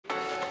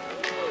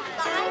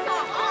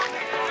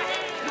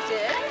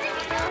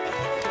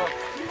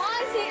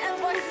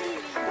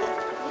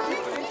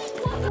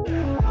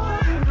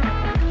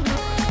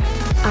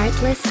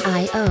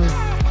Artlist.io.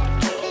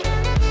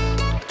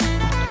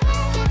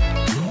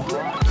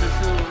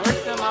 Work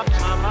them up,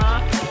 mama.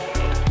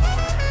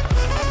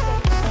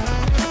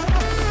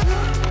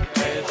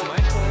 Hey, it's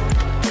Michael.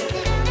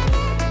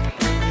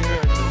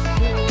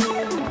 Here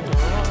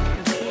at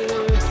the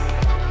school.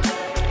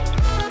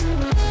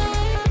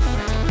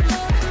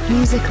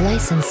 Music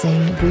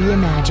licensing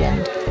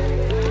reimagined.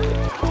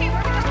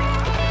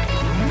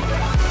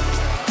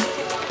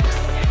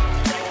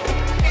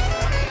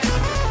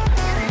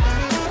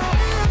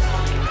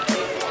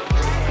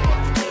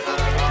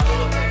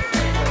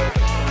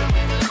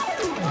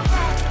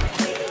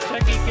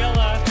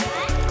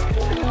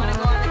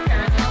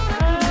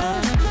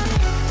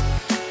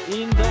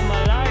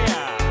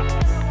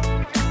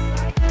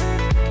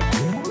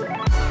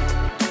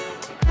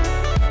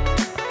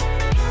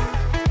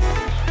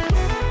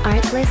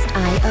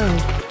 Artlist.io.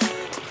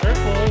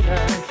 Careful,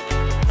 guys.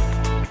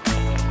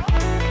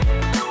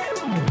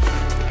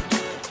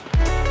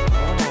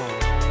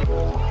 Oh.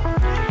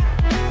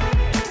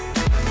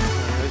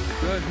 It's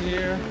good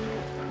here.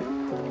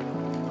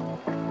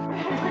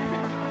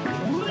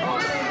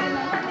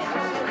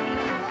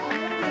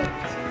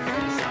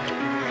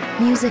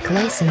 Music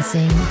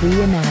licensing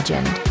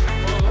reimagined.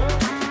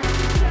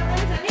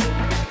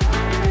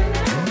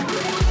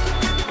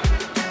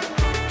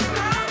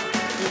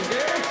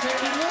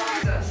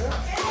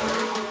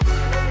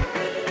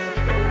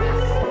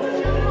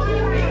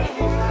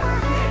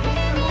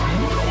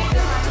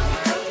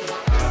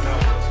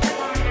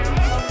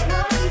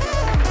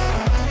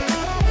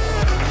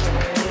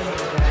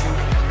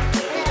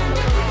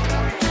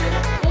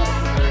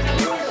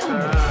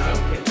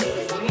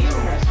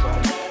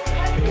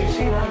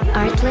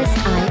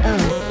 Artlist.io.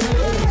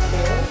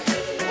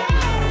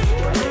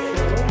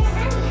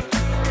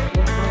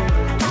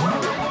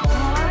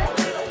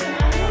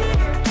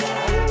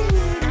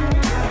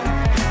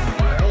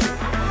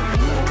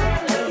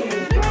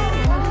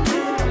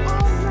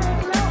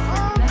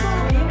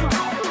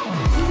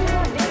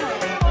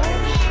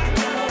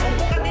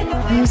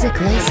 Music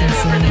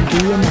licensing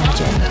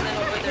reimagined.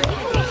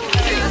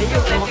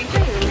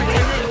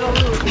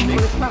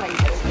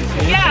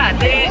 Yeah,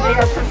 they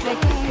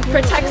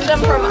protects them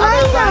from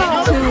other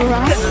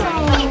rhinos.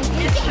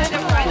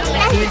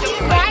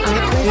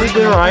 Is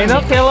the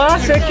rhino, Kayla?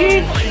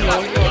 Seki?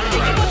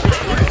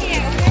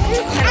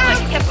 Kind of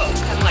like hippos,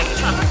 kind of like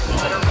chunks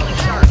that are really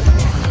sharp.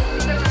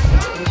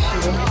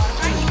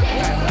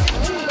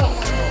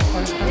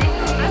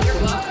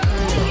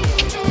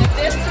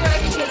 This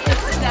direction is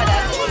set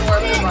up for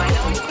the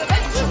rhino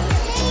exhibit.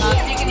 So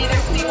you can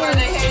either see where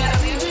they hang out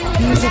on the other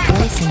side. Music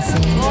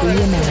licensing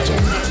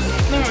reimagined.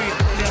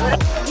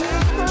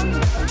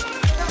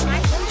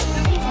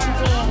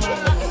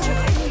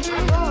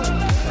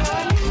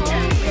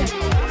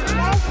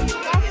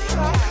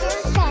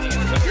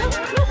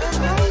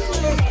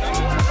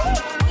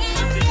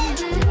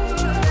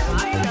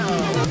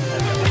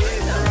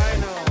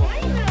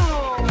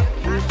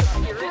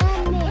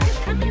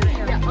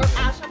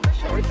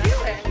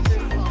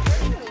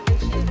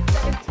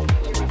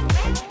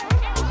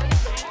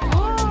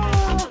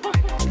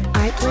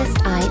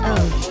 Artlist.io.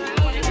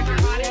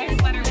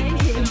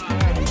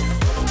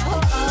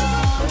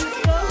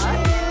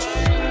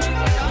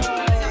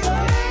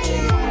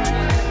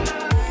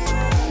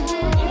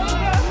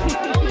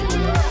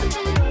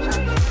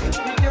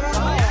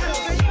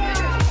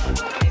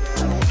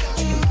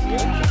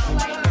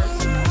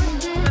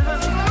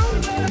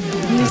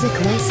 Music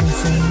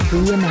licensing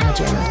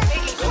reimagined.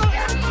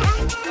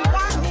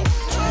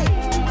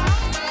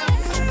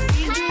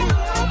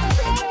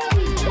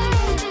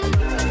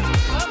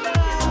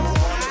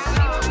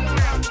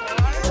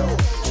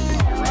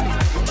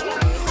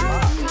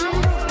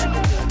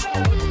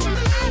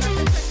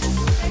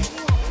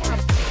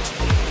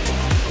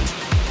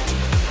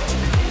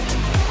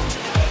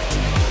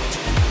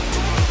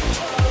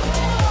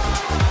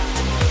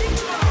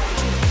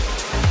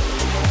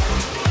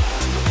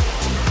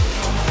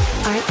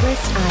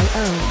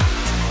 Artlist.io.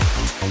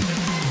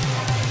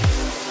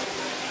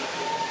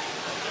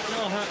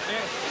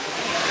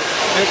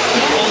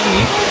 Exit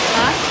only.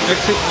 Huh?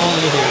 Exit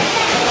only here.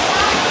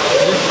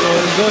 Just go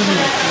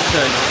here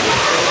inside.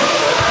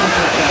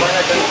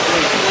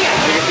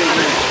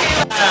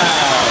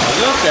 Wow,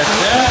 look at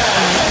that.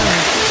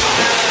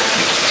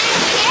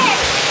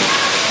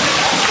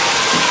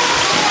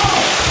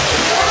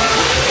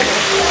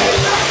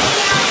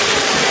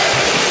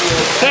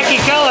 Becky,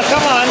 Kella,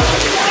 come on.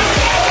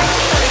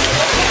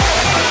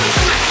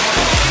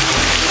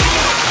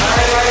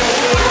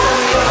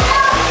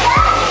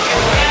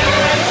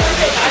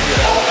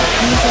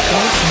 Music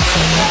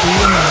licensing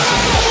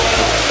reimagined.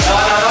 No,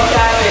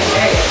 catfish.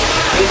 Hey,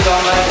 please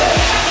don't like that.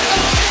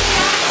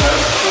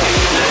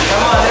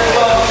 Come on, let's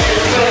go.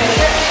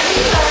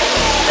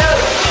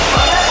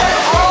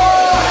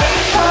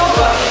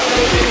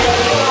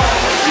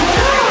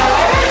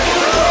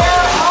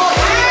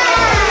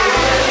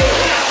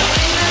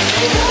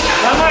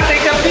 Mama,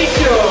 take a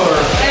picture.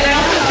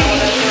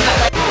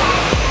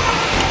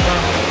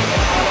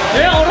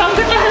 Eh, orang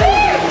kita.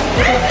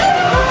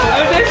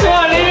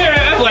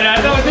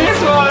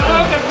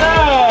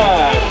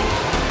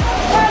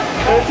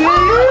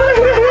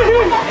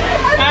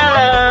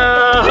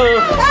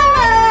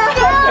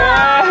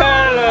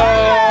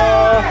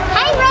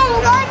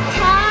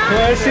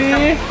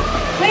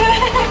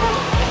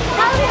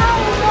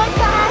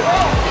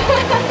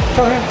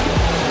 Come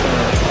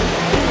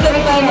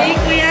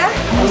here.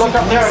 Look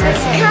up there.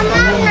 Come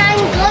on,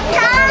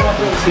 Nangota.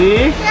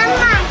 See? Come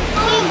on,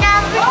 see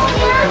that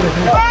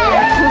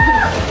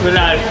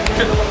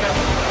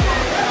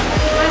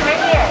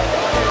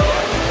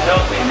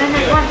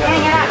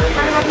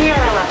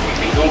Wala.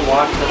 Go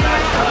walk the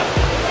back.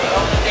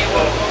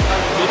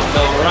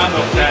 The run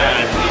of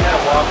that. You gotta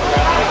walk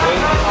around.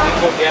 You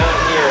go down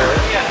here.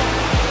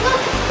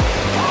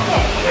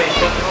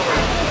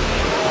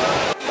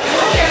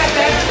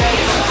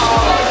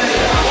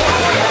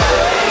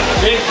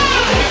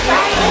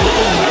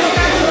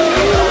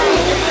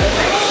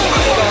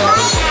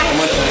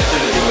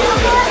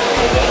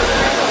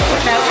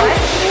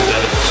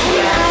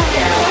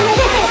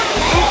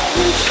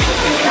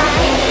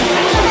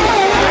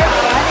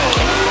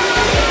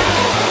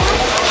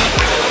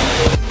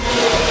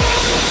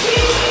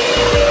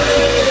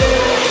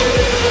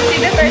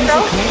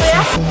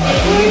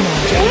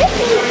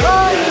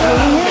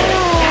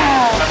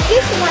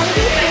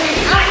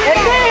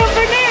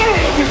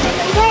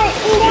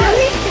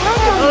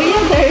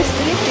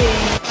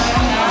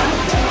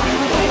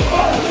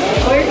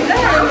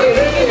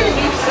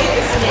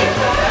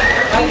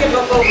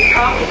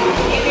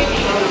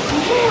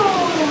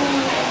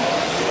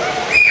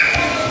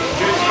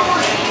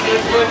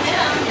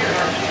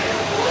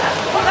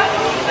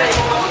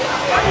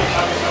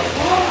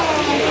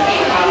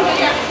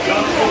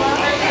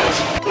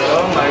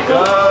 Oh my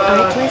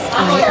god. Artlist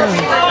IO.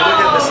 Look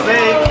at the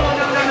snake.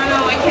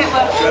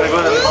 You gotta go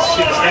to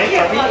see the snake,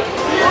 puppy?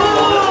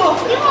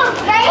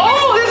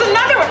 Oh, there's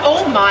another one.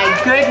 Oh my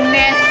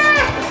goodness.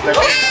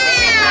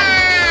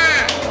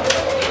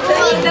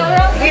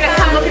 We're gonna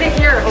come look at it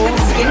here. Oh,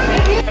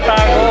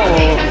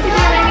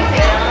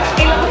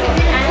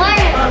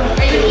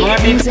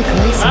 Music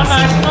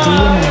licensing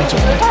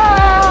reimagined.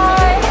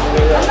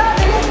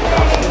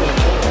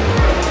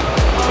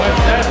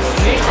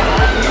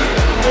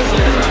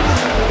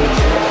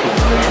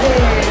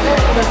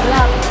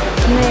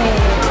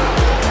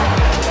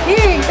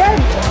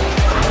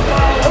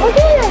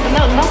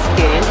 no, not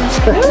scared. It's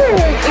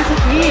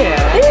here.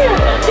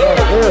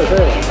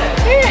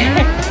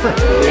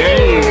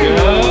 There you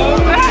go.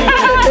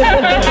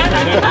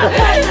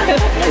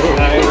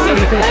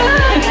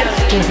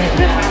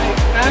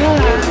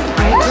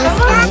 Artlist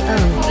IO.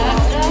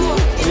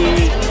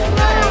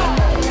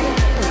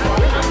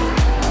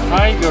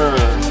 Tiger.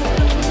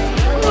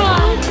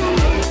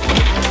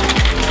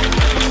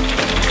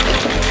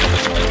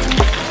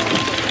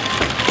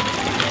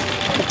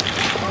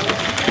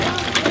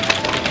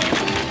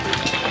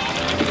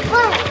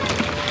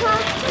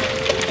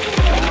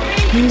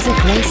 Music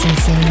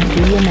licensing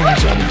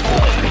reimagined.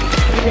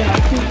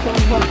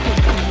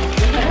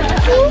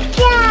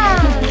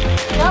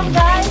 Come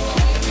guys.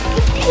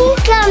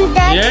 Come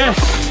guys. Yes.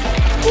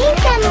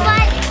 Come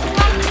what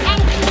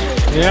and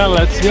Yeah,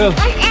 let's go. what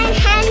and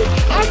hand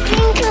and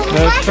twinkle.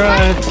 That's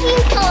right.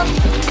 Twinkle.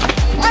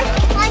 What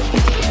and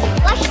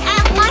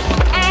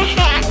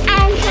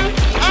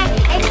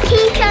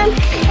twinkle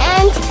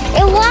and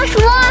it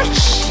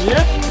wash.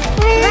 Yep.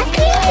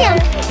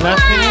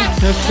 Nothing.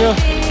 Let's go.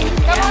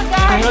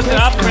 Go to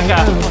Africa.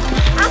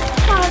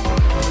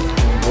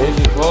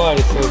 Baby boy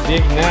is so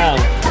big now.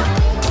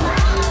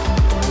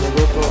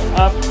 We'll go to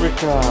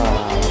Africa.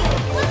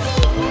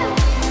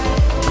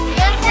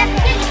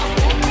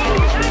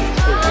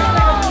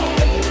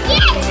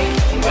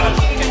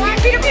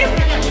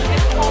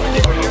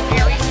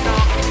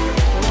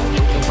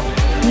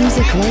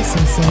 Music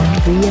licensing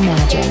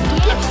reimagined.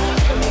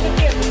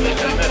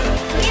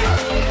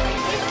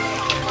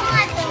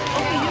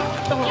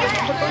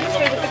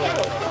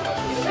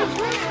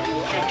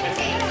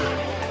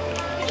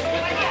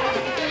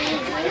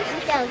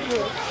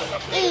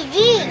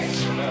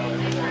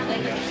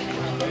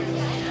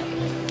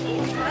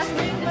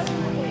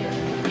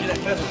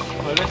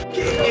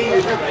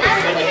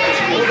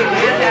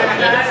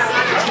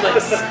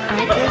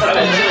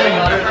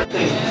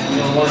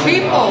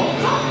 People.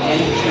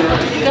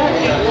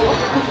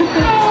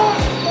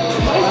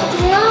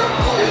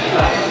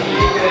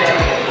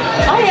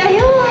 Oh yeah,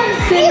 you want to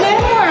see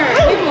more.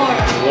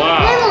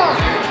 Wow.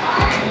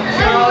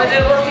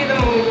 We'll see the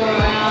movie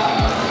going on.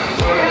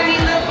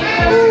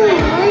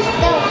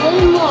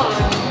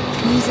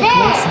 Music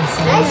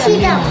licensing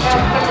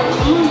reimagined.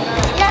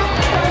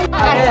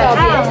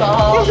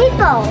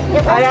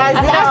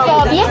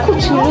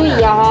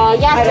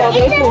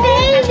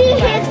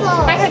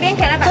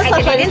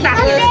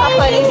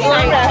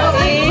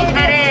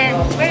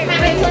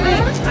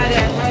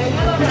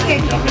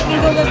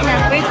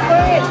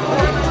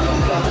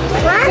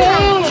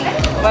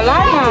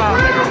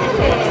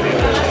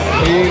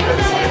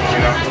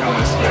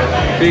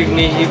 Big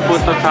knee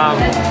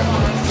hippopotamus.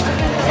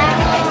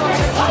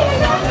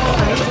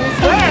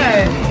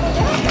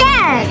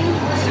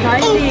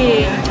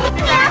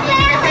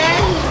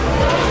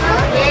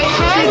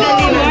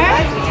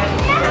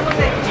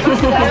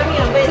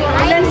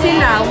 Ilan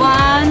sila?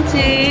 1,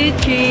 2,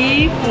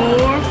 3,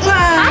 4,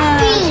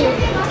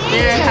 5.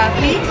 They're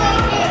happy?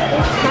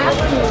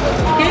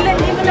 Kailan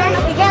di mo lang?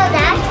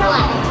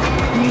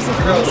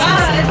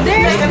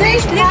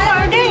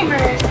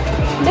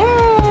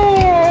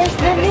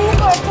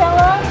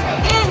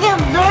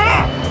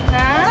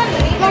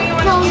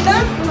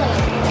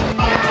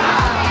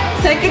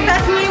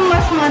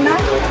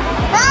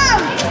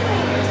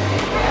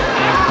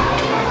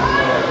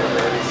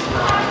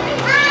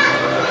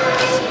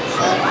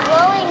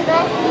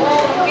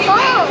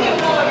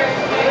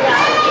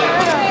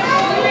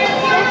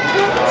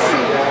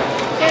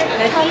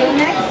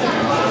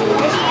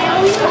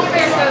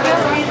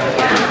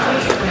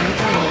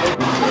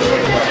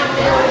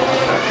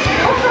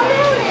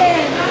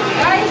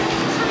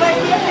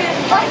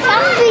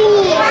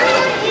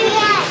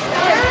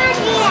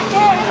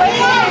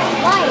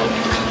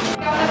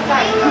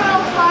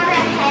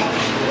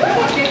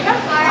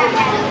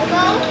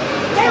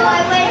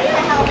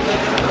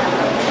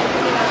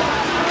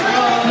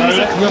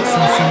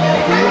 Licensing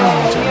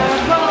reimagined.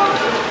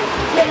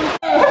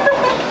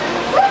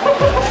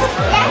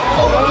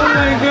 Oh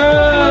my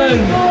god!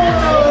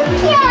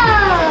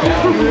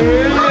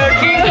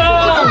 King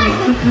Kong!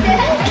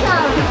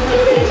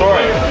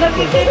 Sorry.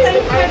 Nakikita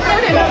yung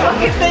pattern eh.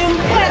 Nakikita yung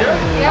pet.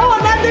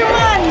 Oh, another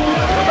one!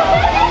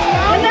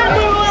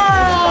 Another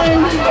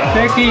one!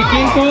 Becky,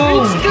 King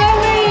Kong! It's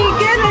coming!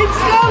 Get it, it's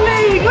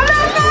coming! Wala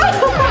na!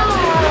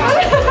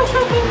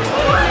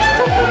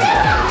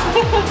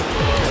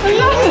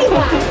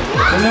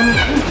 Alam mo,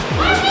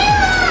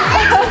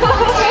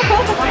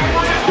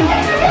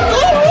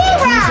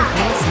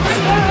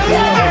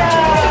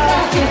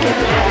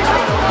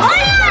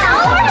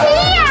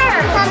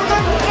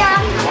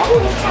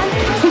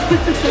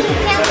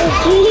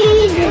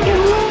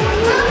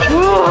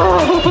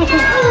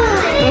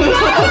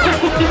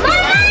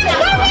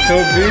 so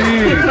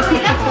big!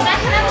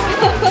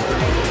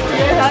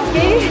 You're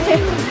happy?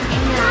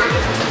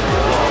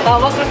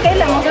 Tawag ka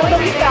kailan,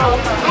 magandang ikaw.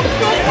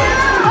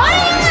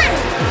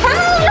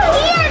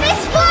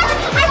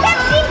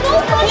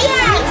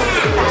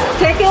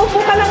 Sige, upo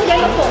ka lang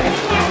dyan, upo.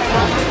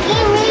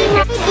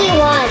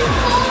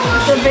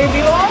 The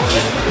baby one?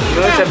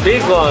 That's a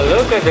big one.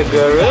 Look at the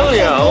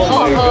gorilla. Oh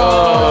my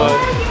god.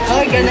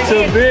 Oh, gonna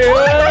So eat. big.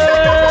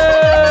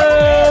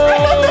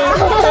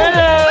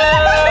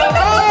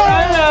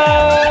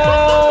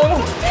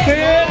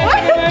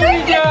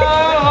 Hello.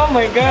 Oh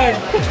my god.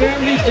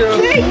 Family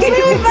joke.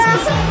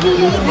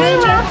 They're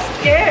not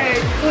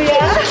scared, kuya.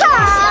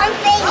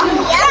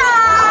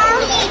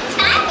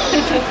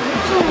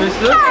 Just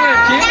looking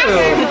at you.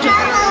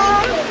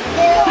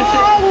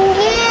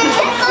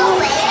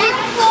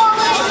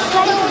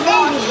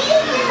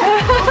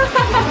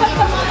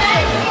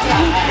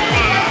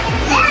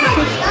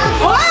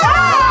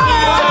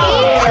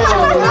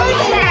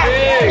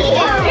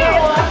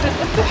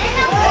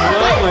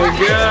 Oh my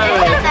god.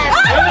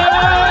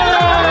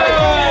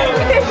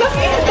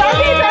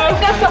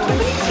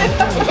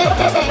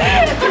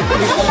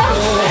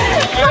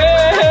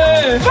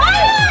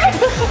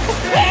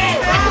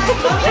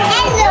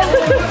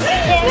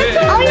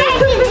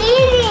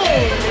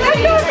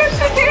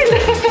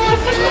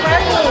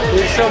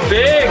 It's so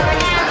big.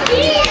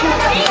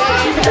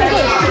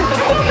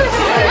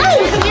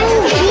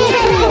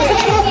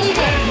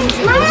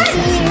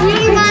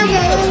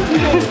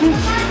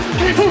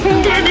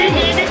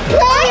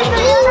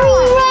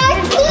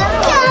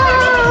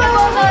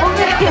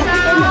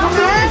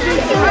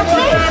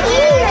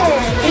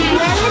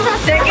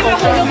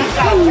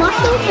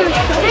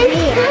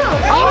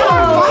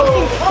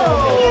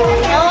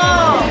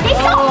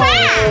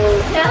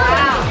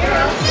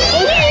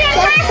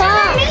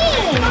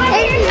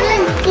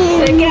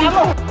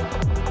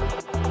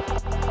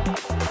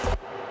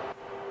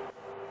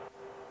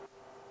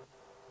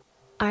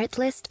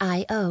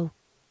 Artlist.io.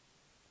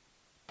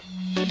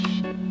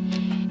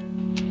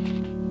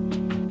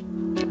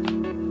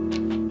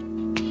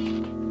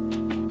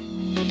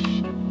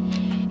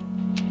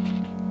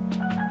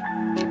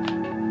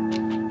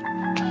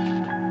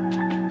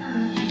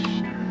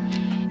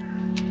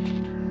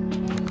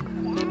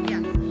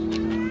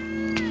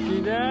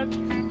 See that?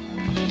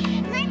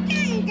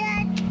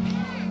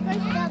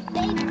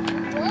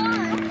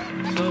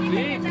 So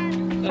big.